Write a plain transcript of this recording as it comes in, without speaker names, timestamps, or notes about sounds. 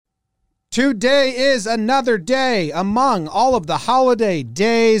Today is another day among all of the holiday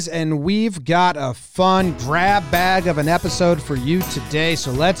days, and we've got a fun grab bag of an episode for you today, so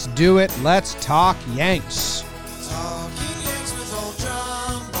let's do it. Let's talk Yanks. Talking Yanks with old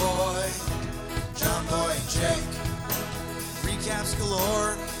Jomboy and Jake. Recaps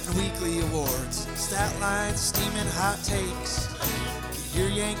galore and weekly awards. Stat lines, steaming hot takes. Get your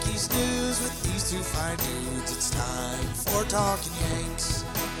Yankees news with these two fine dudes. It's time for Talking Yanks.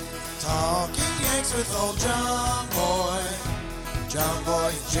 Talking Yanks with old Jomboy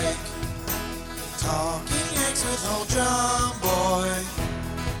and Jake. Talking Yanks with old Jomboy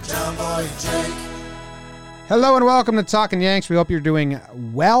and Jake. Hello and welcome to Talking Yanks. We hope you're doing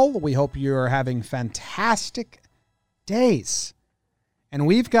well. We hope you're having fantastic days. And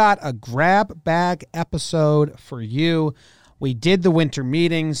we've got a grab bag episode for you. We did the winter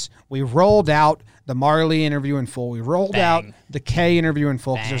meetings. We rolled out the Marley interview in full. We rolled out the K interview in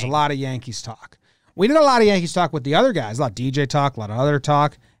full because there's a lot of Yankees talk. We did a lot of Yankees talk with the other guys, a lot of DJ talk, a lot of other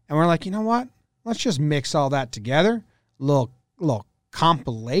talk. And we're like, you know what? Let's just mix all that together. Little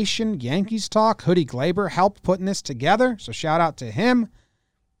compilation Yankees talk. Hoodie Glaber helped putting this together. So shout out to him.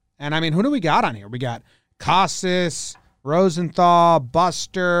 And I mean, who do we got on here? We got Costas, Rosenthal,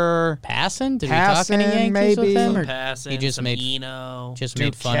 Buster, Passan? Did we talk any Yankees maybe with him? Or Passan, he just made Eno,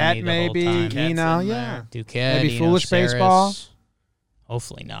 made fun of me the maybe, whole time. Eno, yeah. Duquette, Maybe Eno Foolish Sarris. Baseball.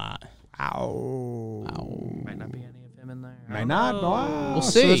 Hopefully not. Ow. Might not be any of him in there. Might not. Wow. We'll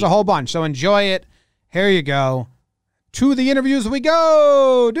So see. there's a whole bunch. So enjoy it. Here you go. To the interviews we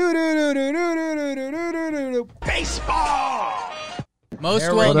go. Baseball. Most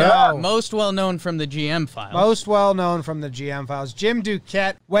There we go. well known from the GM files. Most well known from the GM files. Jim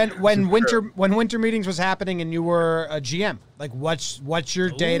Duquette. When winter meetings was happening and you were a GM, like what's your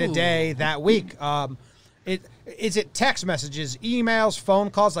day to day that week? Is it text messages, emails, phone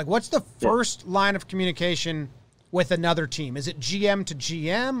calls? Like what's the first line of communication with another team? Is it GM to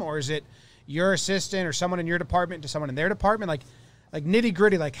GM, or is it your assistant or someone in your department to someone in their department? Like nitty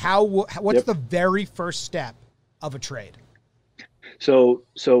gritty. Like what's the very first step of a trade? So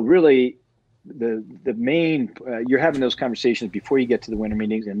really, the main you're having those conversations before you get to the winter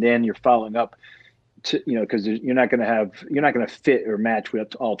meetings, and then you're following up to because you're not going to fit or match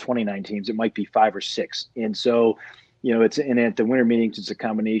with all 29 teams. It might be 5 or 6, and so it's at the winter meetings it's a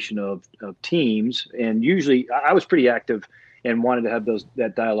combination of teams, and usually I was pretty active and wanted to have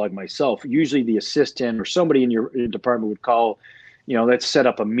that dialogue myself. Usually the assistant or somebody in your department would call. Let's set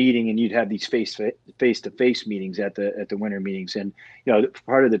up a meeting, and you'd have these face-to-face meetings at the winter meetings. And,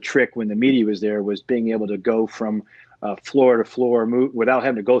 part of the trick when the media was there was being able to go from floor to floor without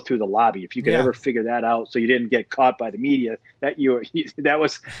having to go through the lobby. If you could ever figure that out so you didn't get caught by the media, you're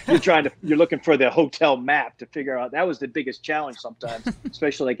looking for the hotel map to figure out. That was the biggest challenge sometimes,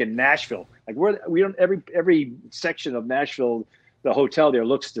 especially like in Nashville. Like we don't every section of Nashville, the hotel there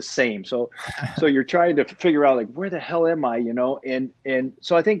looks the same. So you're trying to figure out like, where the hell am I, and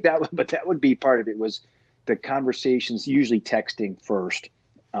so I think that would be part of it, was the conversations, usually texting first.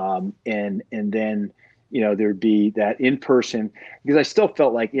 And then, there'd be that in person, because I still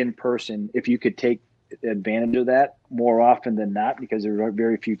felt like in person, if you could take advantage of that more often than not, because there were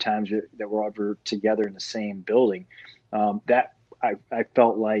very few times that we're ever together in the same building, that I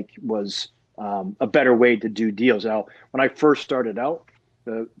felt like was, a better way to do deals. Now, when I first started out,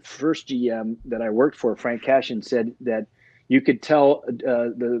 the first GM that I worked for, Frank Cashin, said that you could tell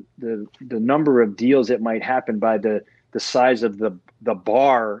the number of deals that might happen by the size of the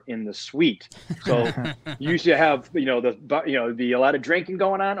bar in the suite. So you used to have be a lot of drinking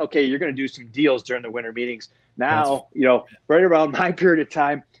going on. Okay, you're going to do some deals during the winter meetings. Now, right around my period of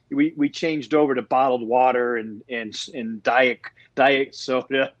time, we changed over to bottled water and diet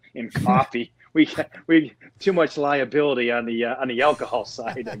soda and coffee. We too much liability on the alcohol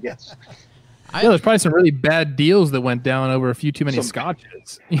side, I guess. There's probably some really bad deals that went down over a few too many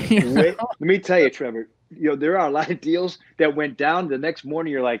scotches. Let me tell you, Trevor. There are a lot of deals that went down. The next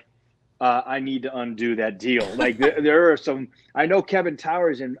morning, you're like, I need to undo that deal. Like there are some. I know Kevin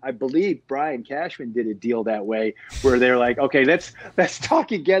Towers and I believe Brian Cashman did a deal that way, where they're like, okay, let's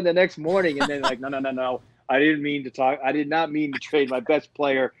talk again the next morning, and then like, no. I didn't mean to talk. I did not mean to trade my best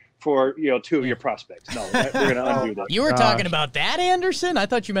player for 2 of your prospects. No, we're going to undo that. You were talking about that Anderson? I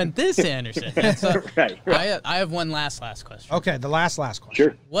thought you meant this Anderson. Right. I have one last question. Okay, the last question.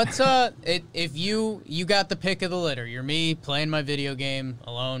 Sure. What's if you got the pick of the litter? You're me playing my video game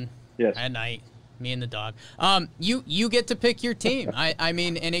alone at night. me and the dog. You get to pick your team. I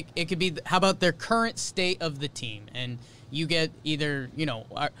mean, and it could be, how about their current state of the team? And you get either,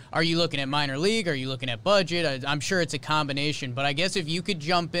 are you looking at minor league? Are you looking at budget? I'm sure it's a combination, but I guess if you could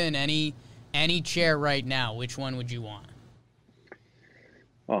jump in any chair right now, which one would you want?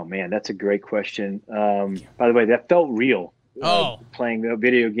 Oh man, that's a great question. By the way, that felt real. Playing a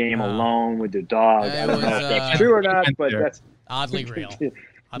video game alone with the dog. I don't know if that's true or not, but that's oddly real.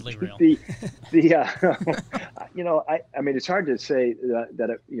 Oddly real. I mean, it's hard to say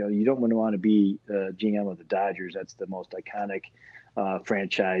that you don't want to be GM of the Dodgers. That's the most iconic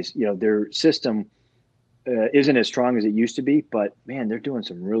franchise. Their system isn't as strong as it used to be, but man, they're doing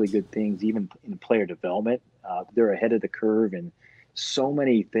some really good things, even in player development. They're ahead of the curve in so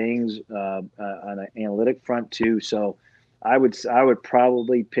many things on an analytic front too. So I would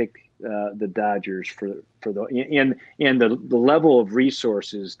probably pick the Dodgers for the and the level of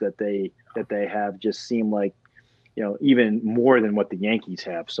resources that they have just seem like even more than what the Yankees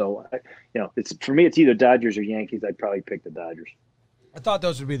have. So it's, for me, it's either Dodgers or Yankees. I'd probably pick the Dodgers. I thought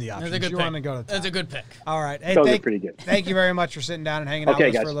those would be the options. That's a good you pick. want to go to That's a good pick. All right. Hey, those are pretty good. Thank you very much for sitting down and hanging out with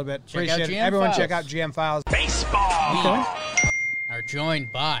us guys. for a little bit. Check Appreciate out it. GM Everyone, Files. check out GM Files. Baseball. Are joined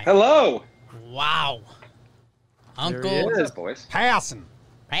by Hello. Wow, Uncle What's up, boys? Passan.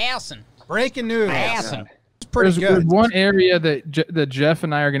 Breaking news. Passan. It's pretty There's good. one area that Jeff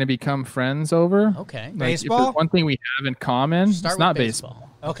and I are going to become friends over. Okay. Like, if Baseball? there's one thing we have in common. Start It's with not baseball.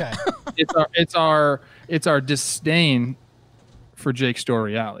 Okay. it's our disdain for Jake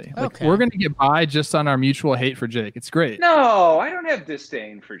Storiale. Like, Okay. we're going to get by just on our mutual hate for Jake. It's great. No, I don't have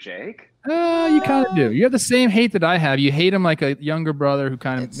disdain for Jake. You kind of do. You have the same hate that I have. You hate him like a younger brother who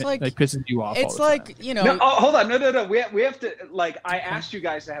kind It's of like- pisses you off. all It's the time. like, No, hold on. No. We have to, I asked you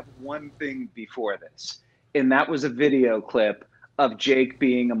guys to have one thing before this, and that was a video clip of Jake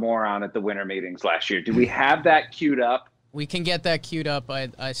being a moron at the winter meetings last year. Do we have that queued up? we can get that queued up.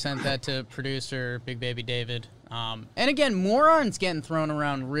 I sent that to producer Big Baby David. And again, moron's getting thrown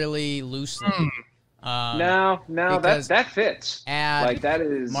around really loosely. No, because that fits. ad That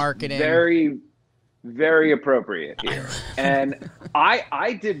is marketing. very, very appropriate here. And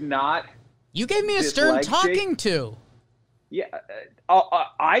I did not. You gave me a stern Dislike talking to. Yeah,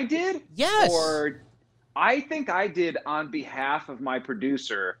 I did. Yes. Or I think I did on behalf of my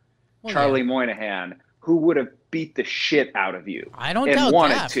producer, Well, Charlie Moynihan, who would have beat the shit out of you. I don't and doubt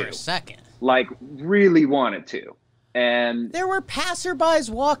wanted that to. for a second. Really wanted to. And There were passerbys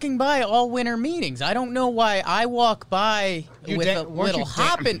walking by all winter meetings. I don't know why I walk by You with da- a weren't little you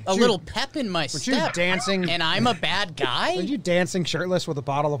hop da- and a weren't you- little pep in my Weren't you step. dancing? And I'm a bad guy? Weren't you dancing shirtless with a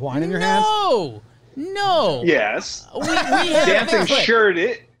bottle of wine in your hands? No. yes, We have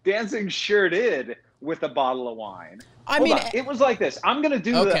dancing shirted with a bottle of wine. I Hold mean, on. It was like this. I'm gonna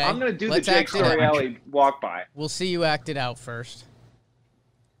do Okay, the let's Jake act it out. Storiale walk by. we'll see you act it out first.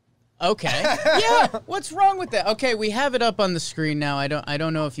 Okay. Yeah. What's wrong with that? Okay, we have it up on the screen now. I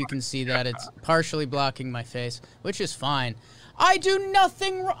don't know if you can see that. It's partially blocking my face, which is fine. I do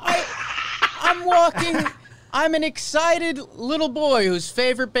nothing wrong. I'm walking. I'm an excited little boy whose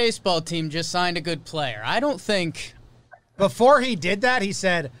favorite baseball team just signed a good player. I don't think. Before he did that, he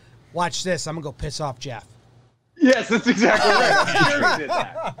said, "Watch this. I'm gonna go piss off Jeff." Yes, that's exactly right. I'm sure he did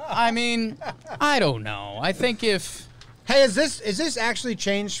that. I mean, I don't know. I think if. Hey, is this actually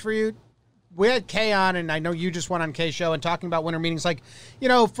changed for you? We had Kay on, and I know you just went on Kay's show and talking about winter meetings. Like,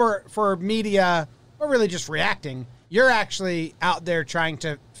 for media, or really just reacting, you're actually out there trying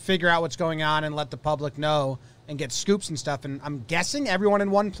to figure out what's going on and let the public know and get scoops and stuff. And I'm guessing everyone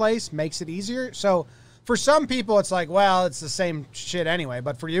in one place makes it easier. So for some people, it's like, well, it's the same shit anyway.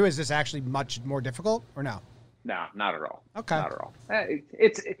 But for you, is this actually much more difficult or no? No, not at all. Okay. Not at all.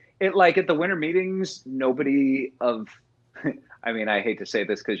 It's like at the winter meetings, nobody of, I mean, I hate to say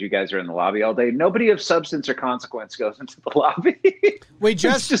this because you guys are in the lobby all day. Nobody of substance or consequence goes into the lobby.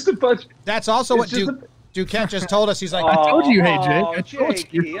 It's just a bunch. That's also what It's just Duquette just told us. He's like, I told you, hey, Jake. Oh, I told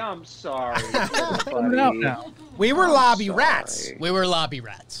Jakey, you. I'm sorry. Coming out now. we were I'm lobby sorry. rats. We were lobby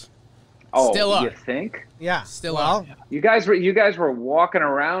rats. Oh, Still are. you think? Yeah. Still well, are. You guys were walking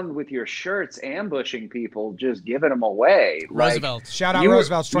around with your shirts, ambushing people, just giving them away. Roosevelt. shout out You were-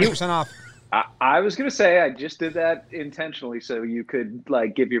 Roosevelt's 20% off. I was gonna say I just did that intentionally so you could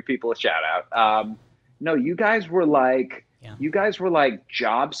give your people a shout out. No, you guys were like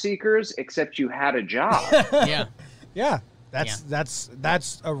job seekers, except you had a job. Yeah. Yeah.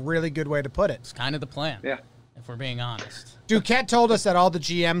 That's a really good way to put it. It's kind of the plan. Yeah. If we're being honest. Duquette told us that all the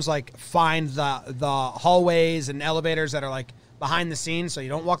GMs find the hallways and elevators that are behind the scenes so you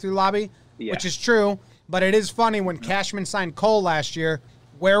don't walk through the lobby, which is true. But it is funny when Cashman signed Cole last year.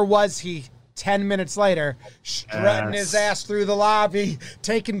 Where was he 10 minutes later, strutting his ass through the lobby,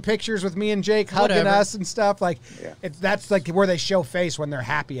 taking pictures with me and Jake, hugging us and stuff. Like, that's like where they show face when they're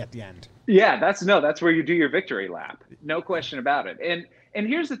happy at the end. Yeah, that's where you do your victory lap. No question about it. And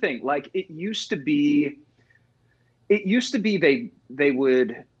here's the thing, like it used to be they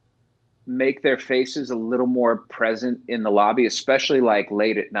would make their faces a little more present in the lobby, especially like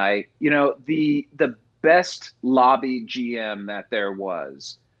late at night. You know, the best lobby GM that there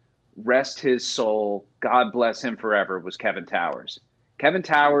was, rest his soul, God bless him forever, was Kevin Towers. Kevin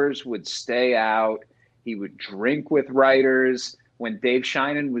Towers would stay out. He would drink with writers. When Dave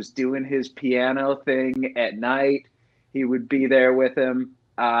Sheinin was doing his piano thing at night, he would be there with him.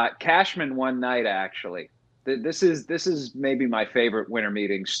 Cashman one night, actually. This is maybe my favorite winter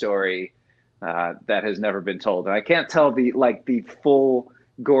meeting story that has never been told. And I can't tell the full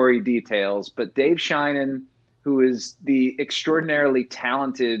gory details, but Dave Sheinin, who is the extraordinarily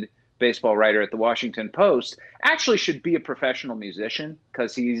talented baseball writer at the Washington Post, actually should be a professional musician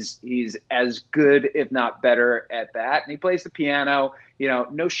because he's as good, if not better, at that. And he plays the piano, you know,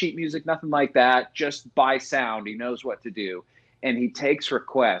 no sheet music, nothing like that, just by sound. He knows what to do. And he takes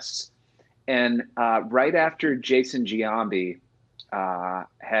requests. And right after Jason Giambi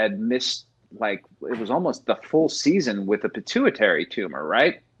had missed, like, it was almost the full season with a pituitary tumor,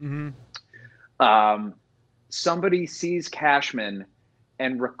 right? Mm-hmm. Somebody sees Cashman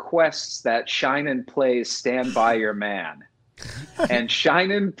and requests that Sheinin plays Stand By Your Man. And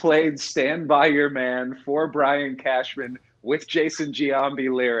Sheinin played Stand By Your Man for Brian Cashman with Jason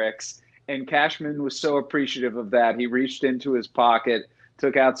Giambi lyrics. And Cashman was so appreciative of that, he reached into his pocket,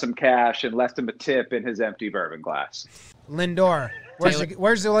 took out some cash, and left him a tip in his empty bourbon glass. Lindor.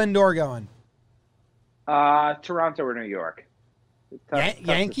 Where's the Lindor going? Toronto or New York. Tough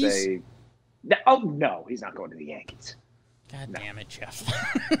Yankees? No, he's not going to the Yankees. God damn it, Jeff.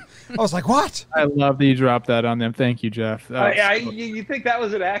 I was like, what? I love that you dropped that on them. Thank you, Jeff. You think that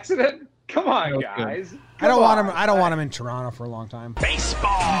was an accident? Come on, guys. I don't want him in Toronto for a long time.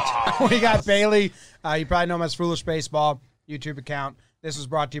 Baseball. We got Bailey. You probably know him as Foolish Baseball YouTube account. This was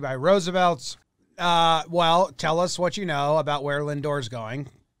brought to you by Roosevelt's. Well, tell us what you know about where Lindor's going.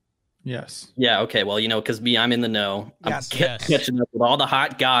 Yes. Yeah. Okay. Well, you know, because I'm in the know. I'm catching up with all the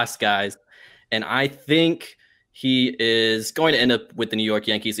hot goss, guys, and I think he is going to end up with the New York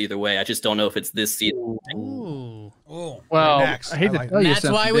Yankees either way. I just don't know if it's this season. Ooh. Well, I hate to tell you that's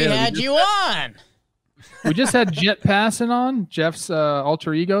why we had you on. We just had Jet Passan on, Jeff's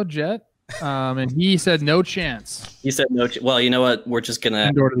alter ego, Jet, and he said no chance. He said no. Well, you know what? We're just gonna.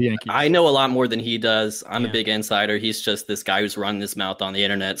 Indoor to the Yankees. I know a lot more than he does. I'm a big insider. He's just this guy who's running his mouth on the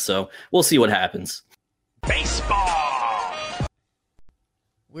internet. So we'll see what happens. Baseball.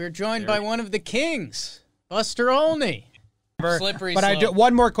 We're joined by one of the kings. Buster Olney. Slippery but slope. I do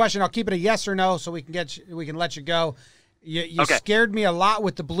one more question. I'll keep it a yes or no, so we can let you go. You scared me a lot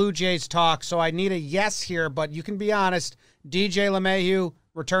with the Blue Jays talk, so I need a yes here. But you can be honest. DJ LeMahieu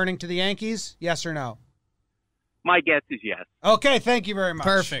returning to the Yankees? Yes or no? My guess is yes. Okay, thank you very much.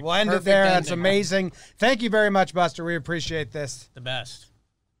 Perfect. We'll end it Perfect there. ending. That's amazing. Thank you very much, Buster. We appreciate this. The best.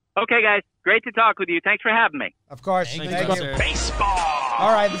 Okay, guys. Great to talk with you. Thanks for having me. Of course. Thank Thank you, you. sir. Baseball.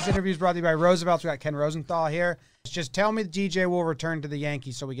 All right, this interview is brought to you by Roosevelt. We got Ken Rosenthal here. Just tell me DJ will return to the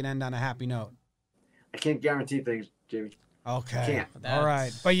Yankees so we can end on a happy note. I can't guarantee things, Jimmy. Okay. Can't. All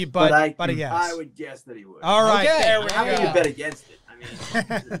right. But a yes. I would guess that he would. All right. Okay. There we How can go. you bet against it? I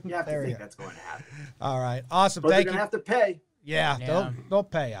mean, you have to There we think go. that's going to happen. All right. Awesome. But they're Thank going you. to have to pay. Yeah, Yeah. They'll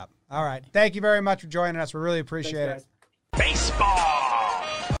pay up. All right. Thank you very much for joining us. We really appreciate Thanks, it. guys.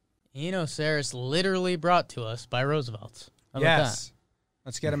 Baseball. Eno Sarris literally brought to us by Roosevelt's. How about Yes.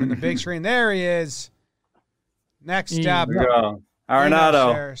 Let's get him in the big screen. There he is. Next up.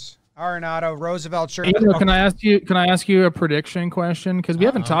 Arenado. Arenado, Roosevelt shirt. Eno, can I ask you a prediction question? Because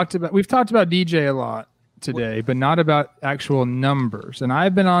we've talked about DJ a lot today, but not about actual numbers. And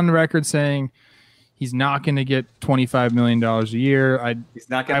I've been on the record saying he's not going to get $25 million a year. He's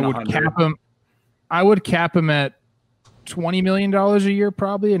not getting I would cap him at $20 million a year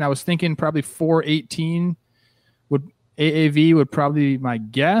probably, and I was thinking probably 418 AAV would probably be my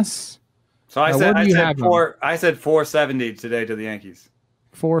guess. So I said 470 today to the Yankees.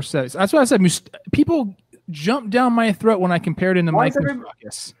 470. That's what I said. People jumped down my throat when I compared him to Mike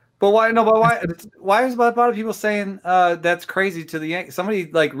Moustakas. But why? No, but why? Why is a lot of people saying that's crazy to the Yankees? Somebody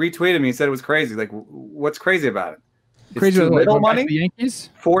like retweeted me and said it was crazy. Like, what's crazy about it? It's Crazy too about little going back money. to the Yankees.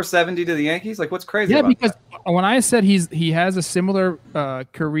 470 to the Yankees. Like, what's crazy? Yeah, about because that? when I said he has a similar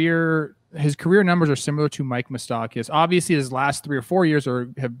career, his career numbers are similar to Mike Moustakas. Obviously, his last 3 or 4 years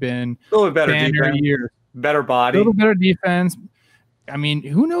have been a little bit better banner defense, years. better body, a little better defense. I mean,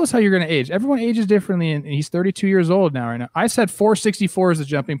 who knows how you're going to age? Everyone ages differently, and he's 32 years old now. Right now, I said 464 is the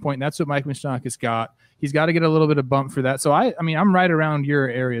jumping point. And that's what Mike Moustakas got. He's got to get a little bit of bump for that. So I mean, I'm right around your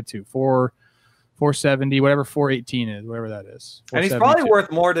area too. 470, whatever 418 is, whatever that is. And he's probably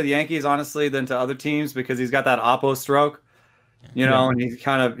worth more to the Yankees, honestly, than to other teams because he's got that oppo stroke, and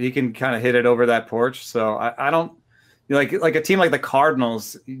he can kind of hit it over that porch. So I don't. Like a team like the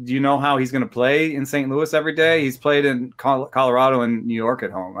Cardinals, do you know how he's going to play in St. Louis every day? He's played in Colorado and New York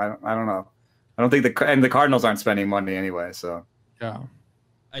at home. I don't know. I don't think the Cardinals aren't spending money anyway. So yeah.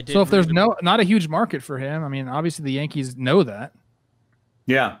 So if there's not a huge market for him, I mean, obviously the Yankees know that.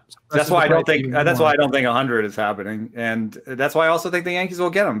 Yeah, that's why I don't think 100 is happening, and that's why I also think the Yankees will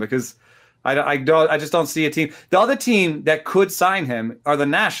get him because I just don't see a team. The other team that could sign him are the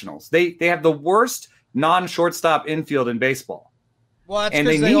Nationals. They have the worst non-shortstop infield in baseball. Well, that's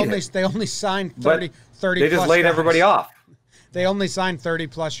because they only signed 30 They just laid everybody off. They only signed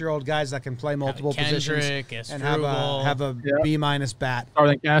 30-plus-year-old guys that can play multiple positions and have a B- bat.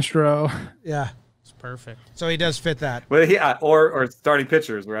 Starting Castro. Yeah, it's perfect. So he does fit that. Well, yeah, or starting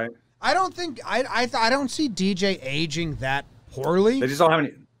pitchers, right? I don't think I don't see DJ aging that poorly. They just don't have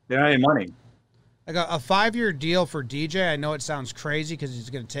any. They don't have any money. Like a 5-year deal for DJ, I know it sounds crazy because he's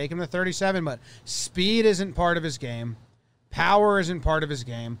going to take him to 37, but speed isn't part of his game. Power isn't part of his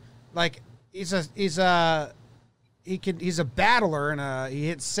game. Like he's a battler and he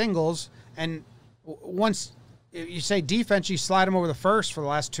hits singles. And once you say defense, you slide him over the first for the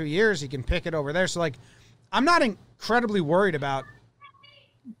last 2 years, he can pick it over there. So like, I'm not incredibly worried about.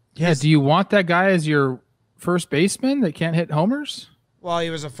 Yeah. Do you want that guy as your first baseman that can't hit homers? Well,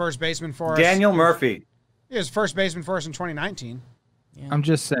 he was a first baseman for us. Daniel Murphy. He was first baseman for us in 2019. Yeah. I'm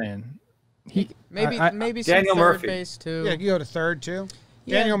just saying. Maybe some Daniel third Murphy. base too. Yeah, you go to third too.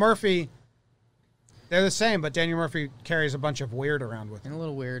 Yeah. Daniel Murphy, they're the same, but Daniel Murphy carries a bunch of weird around with him. And a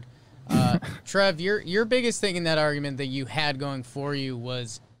little weird. Trev, your biggest thing in that argument that you had going for you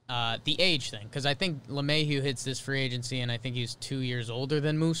was the age thing, because I think LeMahieu hits this free agency, and I think he was 2 years older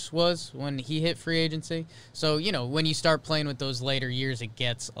than Moose was when he hit free agency. So, when you start playing with those later years, it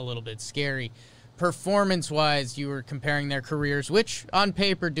gets a little bit scary. Performance-wise, you were comparing their careers, which on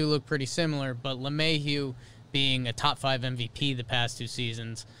paper do look pretty similar, but LeMahieu being a top 5 MVP the past 2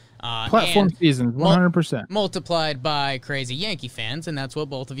 seasons. Platform seasons, 100%. Multiplied by crazy Yankee fans, and that's what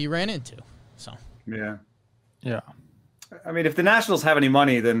both of you ran into. So Yeah. Yeah. I mean, if the Nationals have any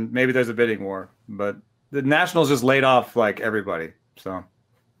money, then maybe there's a bidding war. But the Nationals just laid off like everybody. So,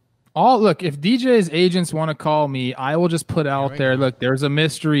 look, if DJ's agents want to call me, I will just put out there. Look, there's a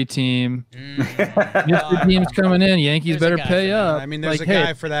mystery team. Mystery team's coming in. Yankees better pay up. I mean, there's a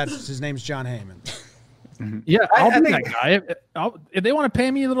guy for that. His name's John Heyman. Yeah, I'll be that guy. If they want to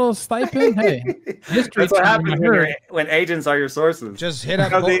pay me a little stipend, hey, mystery that's what team, happens when agents are your sources. Just hit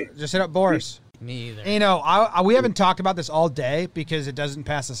up Boris. Me either. We haven't talked about this all day because it doesn't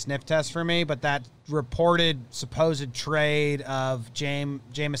pass a sniff test for me, but that reported supposed trade of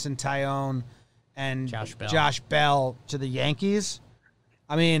Jameson Taillon and Josh Bell to the Yankees,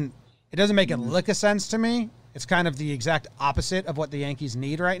 I mean, it doesn't make a lick of sense to me. It's kind of the exact opposite of what the Yankees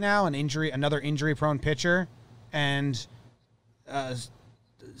need right now, another injury-prone pitcher and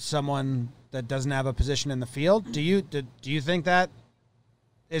someone that doesn't have a position in the field. Do you think that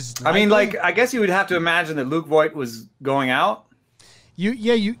is likely? I mean, I guess you would have to imagine that Luke Voit was going out.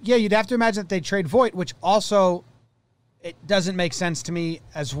 You'd have to imagine that they trade Voit, which also it doesn't make sense to me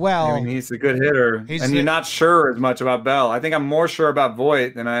as well. I mean, he's a good hitter, and you're not sure as much about Bell. I think I'm more sure about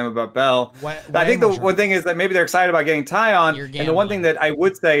Voit than I am about Bell. I think the one thing is that maybe they're excited about getting Taillon, and the one thing that I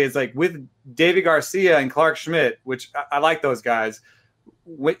would say is like with David Garcia and Clark Schmidt, which I like those guys.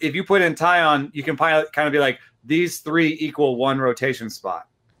 If you put in Taillon, you can kind of be like, these 3 equal 1 rotation spot.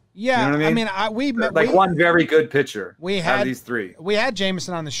 Yeah, you know what I mean, we one very good pitcher. We had these 3. We had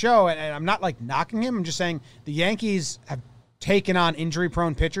Jameson on the show, and I'm not like knocking him. I'm just saying the Yankees have taken on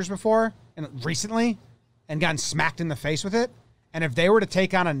injury-prone pitchers before and recently, and gotten smacked in the face with it. And if they were to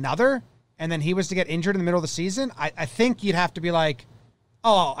take on another, and then he was to get injured in the middle of the season, I think you'd have to be like,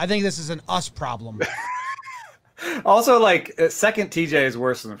 oh, I think this is an us problem. Also, second TJ is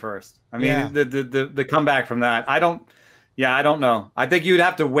worse than the first. I mean, the comeback from that, I don't know. I think you'd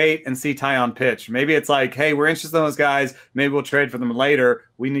have to wait and see Taillon pitch. Maybe it's like, hey, we're interested in those guys. Maybe we'll trade for them later.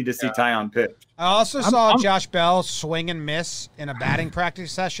 We need to see Taillon pitch. I also saw Josh Bell swing and miss in a batting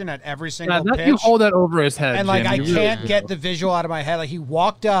practice session at every single pitch. You hold that over his head, and Jim. I can't get the visual out of my head. Like he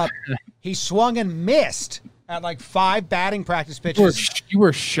walked up, he swung and missed at 5 batting practice pitches. You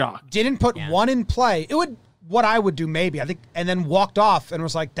were shocked. Didn't put one in play. what I would do maybe. I think, and then walked off and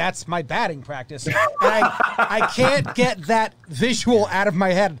was like, "That's my batting practice." And I can't get that visual out of my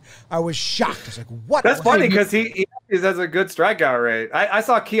head. I was shocked. I was like, "What?" That's funny because he has a good strikeout rate. I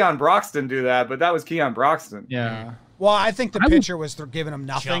saw Keon Broxton do that, but that was Keon Broxton. Yeah. Well, I think the pitcher was giving him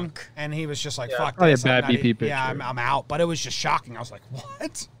nothing, and he was just like, "Fuck this." A bad BP pitcher. Yeah, I'm out. But it was just shocking. I was like,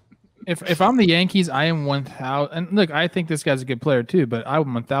 "What?" If I'm the Yankees, I am 1,000. And look, I think this guy's a good player too, but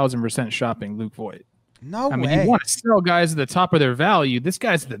I'm 1,000% shopping Luke Voit. No way. I mean, you want to sell guys at the top of their value. This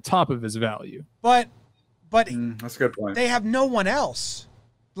guy's at the top of his value. But that's a good point. They have no one else.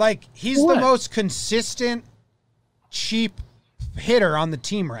 Like, he's the most consistent, cheap hitter on the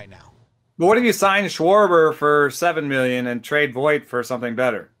team right now. But what if you sign Schwarber for $7 million and trade Voit for something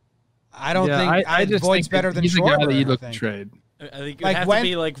better? I don't think I just Voigt's think better than he's Schwarber. The guy that you look to trade. I think it would have to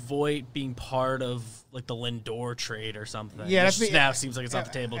be like Voit being part of like the Lindor trade or something. Yeah, which now seems like it's off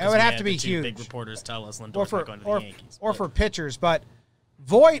the table. It would have to be huge. Big reporters tell us Lindor's not going to the Yankees. Or for pitchers, but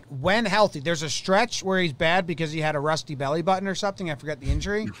Voit, when healthy, there's a stretch where he's bad because he had a rusty belly button or something. I forget the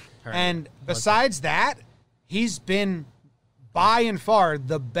injury. And besides that, he's been by and far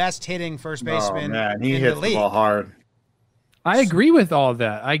the best hitting first baseman he in hits the league. The ball hard. I agree with all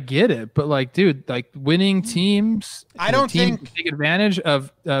that. I get it, but like, dude, like winning teams, I don't think take advantage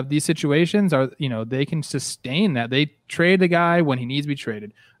of these situations are, they can sustain that. They trade the guy when he needs to be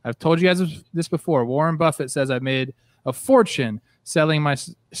traded. I've told you guys this before. Warren Buffett says I've made a fortune selling my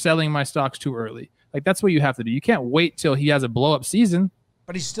stocks too early. Like that's what you have to do. You can't wait till he has a blow up season,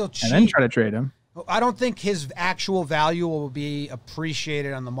 but he's still cheap, and then try to trade him. I don't think his actual value will be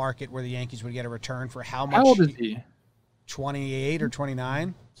appreciated on the market where the Yankees would get a return for how much. How old is he? 28 or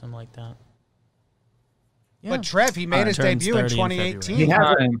 29, something like that. Yeah. But Trev, he made his debut in 2018. He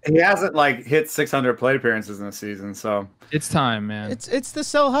hasn't like hit 600 plate appearances in the season, so it's time, man. It's the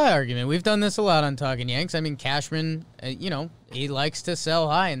sell high argument. We've done this a lot on Talking Yanks. I mean, Cashman, he likes to sell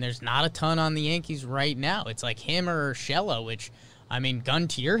high, and there's not a ton on the Yankees right now. It's like him or Urshela, which, I mean, gun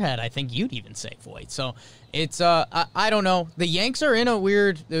to your head, I think you'd even say Voit. So it's, I don't know. The Yanks are in a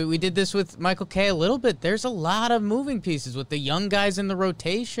weird, we did this with Michael Kay a little bit. There's a lot of moving pieces with the young guys in the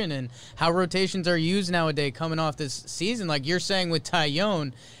rotation and how rotations are used nowadays coming off this season. Like you're saying with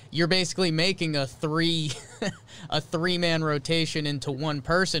Tyone, you're basically making a three-man rotation into one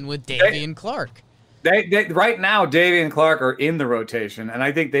person with Davey and Clark. They right now, Davey and Clark are in the rotation, and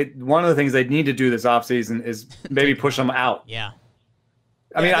I think one of the things they need to do this offseason is maybe push them out. Yeah.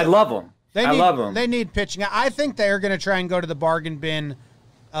 I mean, I love them. I love them. They need pitching. I think they're going to try and go to the bargain bin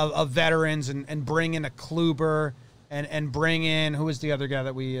of veterans and bring in a Kluber and bring in, who was the other guy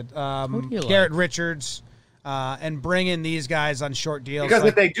that we had? Garrett Richards, and bring in these guys on short deals. Because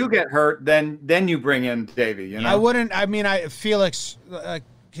if they do get hurt, then you bring in Davey. I wouldn't. I mean, Felix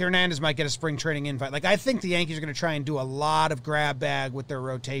Hernandez might get a spring training invite. Like I think the Yankees are going to try and do a lot of grab bag with their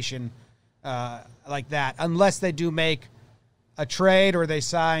rotation like that, unless they do make a trade or they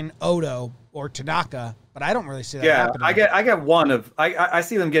sign Odo or Tanaka, but I don't really see that happening. I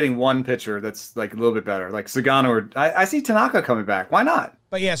see them getting one pitcher that's like a little bit better, like Sagano, or I see Tanaka coming back. Why not?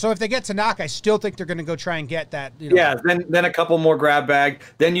 But yeah, so if they get Tanaka, I still think they're going to go try and get that. Yeah, then a couple more grab bag.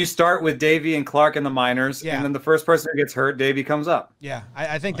 Then you start with Davey and Clark in the minors, and then the first person who gets hurt, Davey comes up. Yeah,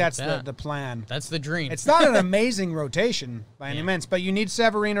 I think that's the plan. That's the dream. It's not an amazing rotation by any means, but you need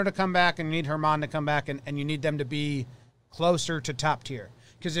Severino to come back, and you need Herman to come back, and you need them to be closer to top tier.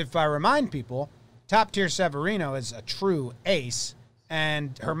 Because if I remind people, top tier Severino is a true ace,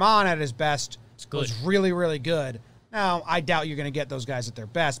 and Herman at his best was really, really good. Now, I doubt you're going to get those guys at their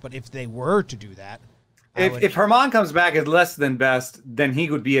best, but if they were to do that, if Herman comes back as less than best, then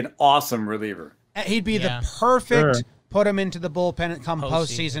he would be an awesome reliever. He'd be the perfect put him into the bullpen come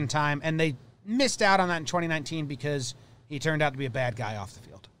postseason time, and they missed out on that in 2019 because he turned out to be a bad guy off the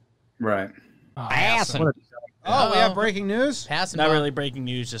field. Right. Passan. Oh, we have breaking news? Passan. Not really breaking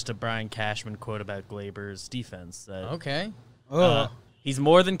news, just a Brian Cashman quote about Glaber's defense. Okay. He's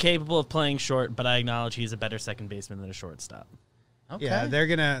more than capable of playing short, but I acknowledge he's a better second baseman than a shortstop. Okay. Yeah, they're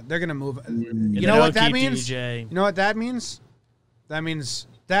gonna move. You know what that means? DJ. You know what that means? That means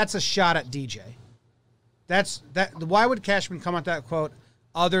that's a shot at DJ. Why would Cashman come at that quote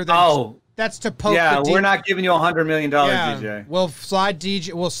other than that's to poke? Yeah, we're not giving you $100 million, DJ. We'll slide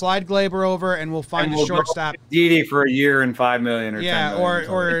DJ. We'll slide Glaber over, and we'll find a shortstop. Didi for a year and $5 million, or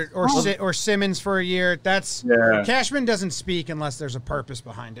 $10 million. or Simmons for a year. Cashman doesn't speak unless there's a purpose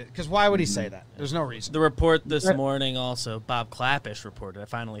behind it. Because why would he say that? There's no reason. The report this morning also, Bob Clappish reported. I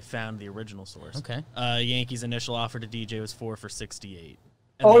finally found the original source. Okay. Yankees' initial offer to DJ was 4 for $68.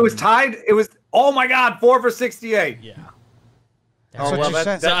 It was tied. It was, oh my God, 4 for $68. Yeah. That's what you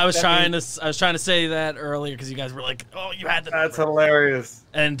said. So I was trying to say that earlier because you guys were like, "Oh, you had the." That's hilarious.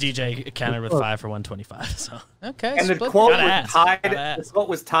 And DJ countered with 5 for 125. So okay. And the quote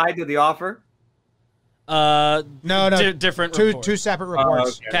was tied to the offer. No. Different. Two separate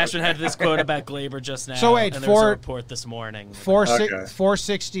reports. Okay. Cashman had this quote about Glaber just now. So wait, and there was a report this morning.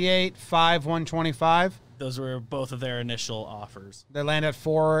 468, 5, 125. Those were both of their initial offers. They land at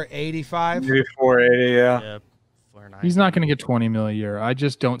 485. Maybe 480, yeah. Yeah, 490. He's not going to get 20 mil a year. I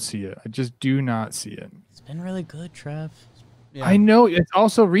just don't see it. I just do not see it. It's been really good, Trev. Yeah. I know it's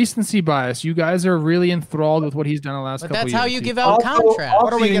also recency bias. You guys are really enthralled with what he's done the last couple of years. But that's how you give out contracts.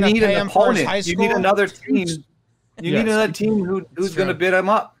 What are we going to pay him for his high You need school? another team. You need another team who's going to bid him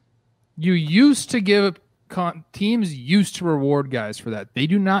up. You used to give teams used to reward guys for that. They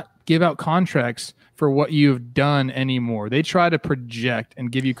do not give out contracts for what you've done anymore. They try to project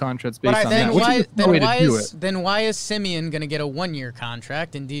and give you contracts based on that. Then why is Simeon going to get a 1-year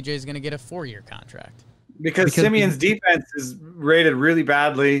contract and DJ is going to get a 4-year contract? Because Simeon's defense is rated really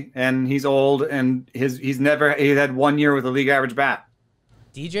badly, and he's old, and he had 1 year with a league average bat.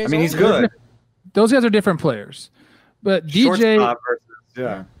 He's good. Those guys are different players, but DJ.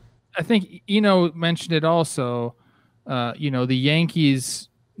 Yeah, I think Eno mentioned it also. The Yankees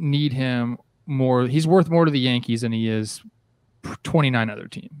need him more. He's worth more to the Yankees than he is 29 other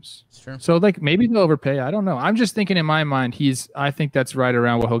teams. Sure. So maybe they'll overpay. I don't know. I'm just thinking in my mind, I think that's right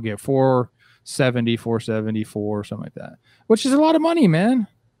around what he'll get. 474, something like that, which is a lot of money, man.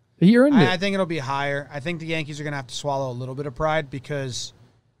 He earned it. I think it'll be higher. I think the Yankees are going to have to swallow a little bit of pride because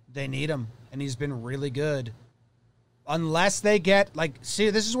they need him, and he's been really good. Unless they get this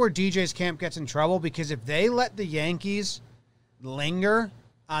is where DJ's camp gets in trouble, because if they let the Yankees linger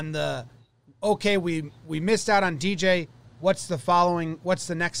on we missed out on DJ, what's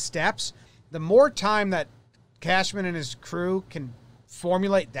the next steps? The more time that Cashman and his crew can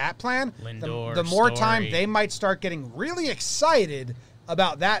formulate that plan, the more time they might start getting really excited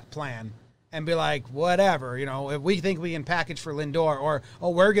about that plan and be like, whatever, if we think we can package for Lindor, or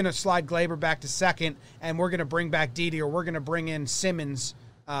we're going to slide Glaber back to second and we're going to bring back Didi, or we're going to bring in Simmons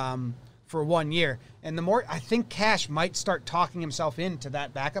for 1 year. And the more, I think Cash might start talking himself into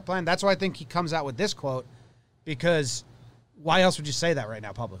that backup plan. That's why I think he comes out with this quote, because why else would you say that right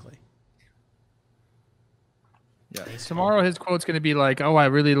now publicly? Yeah. Tomorrow his quote's going to be like, "Oh, I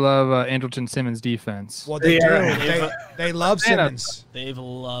really love Andrelton Simmons' defense." Well, they do. They love Simmons. They've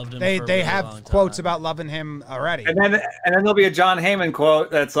loved him. They have quotes about loving him already. And then there'll be a John Heyman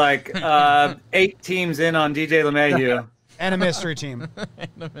quote that's like 8 teams in on DJ LeMahieu and a mystery team.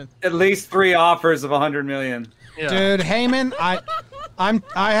 At least 3 offers of $100 million. Yeah. Dude, Heyman, I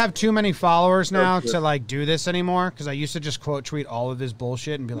have too many followers now to do this anymore, because I used to just quote tweet all of his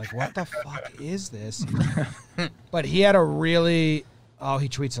bullshit and be like, what the fuck is this? But he had he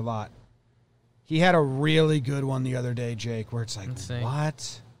tweets a lot. He had a really good one the other day, Jake, where it's like, what?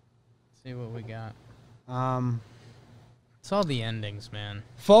 Let's see what we got. It's all the endings, man.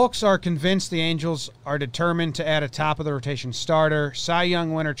 Folks are convinced the Angels are determined to add a top-of-the-rotation starter. Cy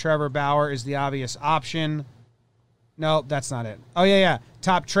Young winner Trevor Bauer is the obvious option. No, that's not it. Oh, yeah.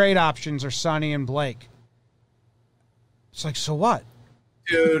 Top trade options are Sonny and Blake. It's like, so what?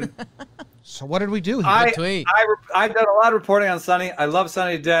 Dude. So what did we do? I've done a lot of reporting on Sonny. I love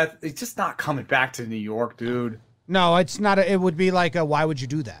Sonny to death. He's just not coming back to New York, dude. No, it's not. It would be like, why would you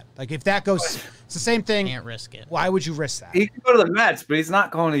do that? Like, if that goes, it's the same thing. Can't risk it. Why would you risk that? He could go to the Mets, but he's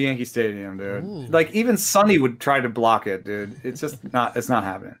not going to Yankee Stadium, dude. Ooh. Like, even Sonny would try to block it, dude. It's just not. It's not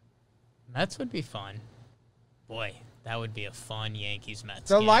happening. Mets would be fun. Boy, that would be a fun Yankees-Mets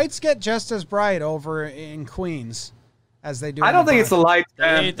The game. lights get just as bright over in Queens as they do. I don't think it's the lights.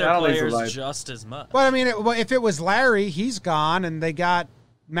 They hate their players just as much. But I mean, if it was Larry, he's gone, and they got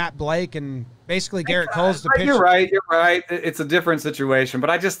Matt Blake and basically Garrett Cole's the pitcher. You're right. It's a different situation, but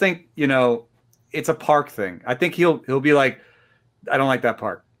I just think it's a park thing. I think he'll be like, I don't like that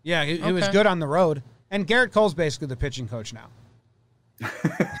park. Yeah, he was good on the road, and Garrett Cole's basically the pitching coach now.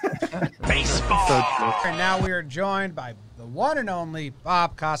 Baseball. And now we are joined by the one and only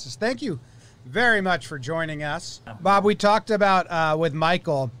Bob Costas. Thank you very much for joining us, Bob. We talked about with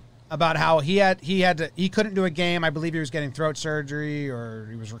Michael about how he couldn't do a game. I believe he was getting throat surgery or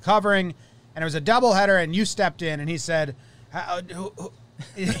he was recovering, and it was a doubleheader. And you stepped in, and he said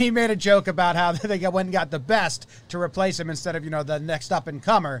he made a joke about how they went and got the best to replace him instead of the next up and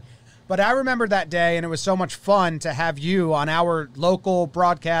comer. But I remember that day, and it was so much fun to have you on our local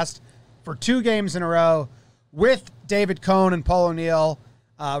broadcast for 2 games in a row with David Cohn and Paul O'Neill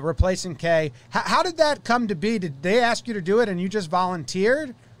replacing Kay. How did that come to be? Did they ask you to do it and you just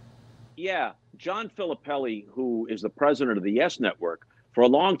volunteered? Yeah, John Filippelli, who is the president of the Yes Network, for a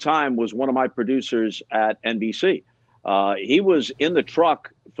long time was one of my producers at NBC. He was in the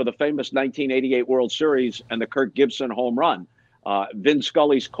truck for the famous 1988 World Series and the Kirk Gibson home run. Vin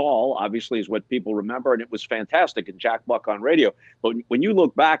Scully's call, obviously, is what people remember, and it was fantastic, and Jack Buck on radio. But when you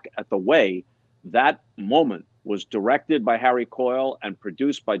look back at the way that moment was directed by Harry Coyle and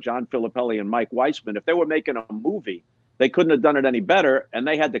produced by John Filippelli and Mike Weissman, if they were making a movie, they couldn't have done it any better, and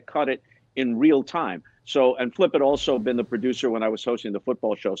they had to cut it in real time. So, and Flip had also been the producer when I was hosting the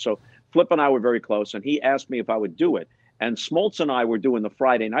football show. So Flip and I were very close, and he asked me if I would do it. And Smoltz and I were doing the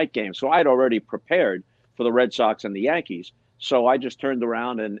Friday night game. So I'd already prepared for the Red Sox and the Yankees. So I just turned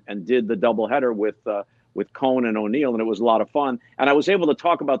around and did the doubleheader with Cohn and O'Neill, and it was a lot of fun. And I was able to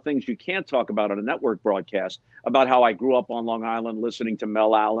talk about things you can't talk about on a network broadcast, about how I grew up on Long Island listening to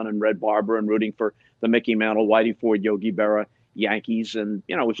Mel Allen and Red Barber and rooting for the Mickey Mantle, Whitey Ford, Yogi Berra Yankees. And,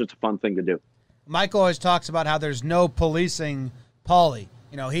 you know, it was just a fun thing to do. Michael always talks about how there's no policing Paulie.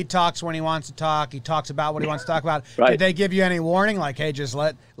 You know, he talks when he wants to talk. He talks about what he wants to talk about. Right. Did they give you any warning? Like, hey, just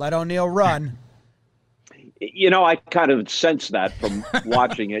let O'Neill run. You know, I kind of sensed that from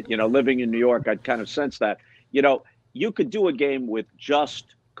watching it. You know, living in New York, I'd kind of sensed that. You know, you could do a game with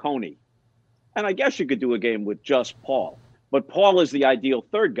just Coney. And I guess you could do a game with just Paul. But Paul is the ideal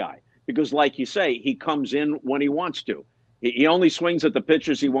third guy because, like you say, he comes in when he wants to. He only swings at the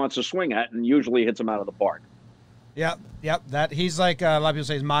pitchers he wants to swing at and usually hits them out of the park. Yep. That he's like a lot of people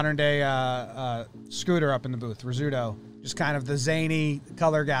say he's modern day Scooter up in the booth, Rizzuto, just kind of the zany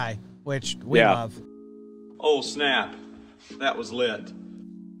color guy, which we love. Oh snap, that was lit.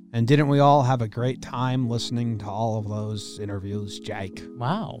 And didn't we all have a great time listening to all of those interviews, Jake?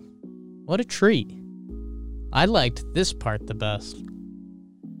 Wow, what a treat! I liked this part the best.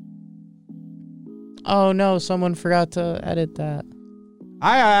 Oh no, someone forgot to edit that.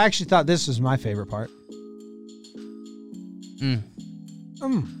 I actually thought this was my favorite part.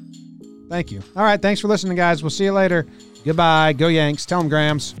 Thank you. All right, thanks for listening, guys. We'll see you later. Goodbye. Go Yanks. Tell them,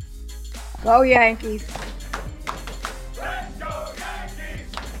 Grams. Go Yankees.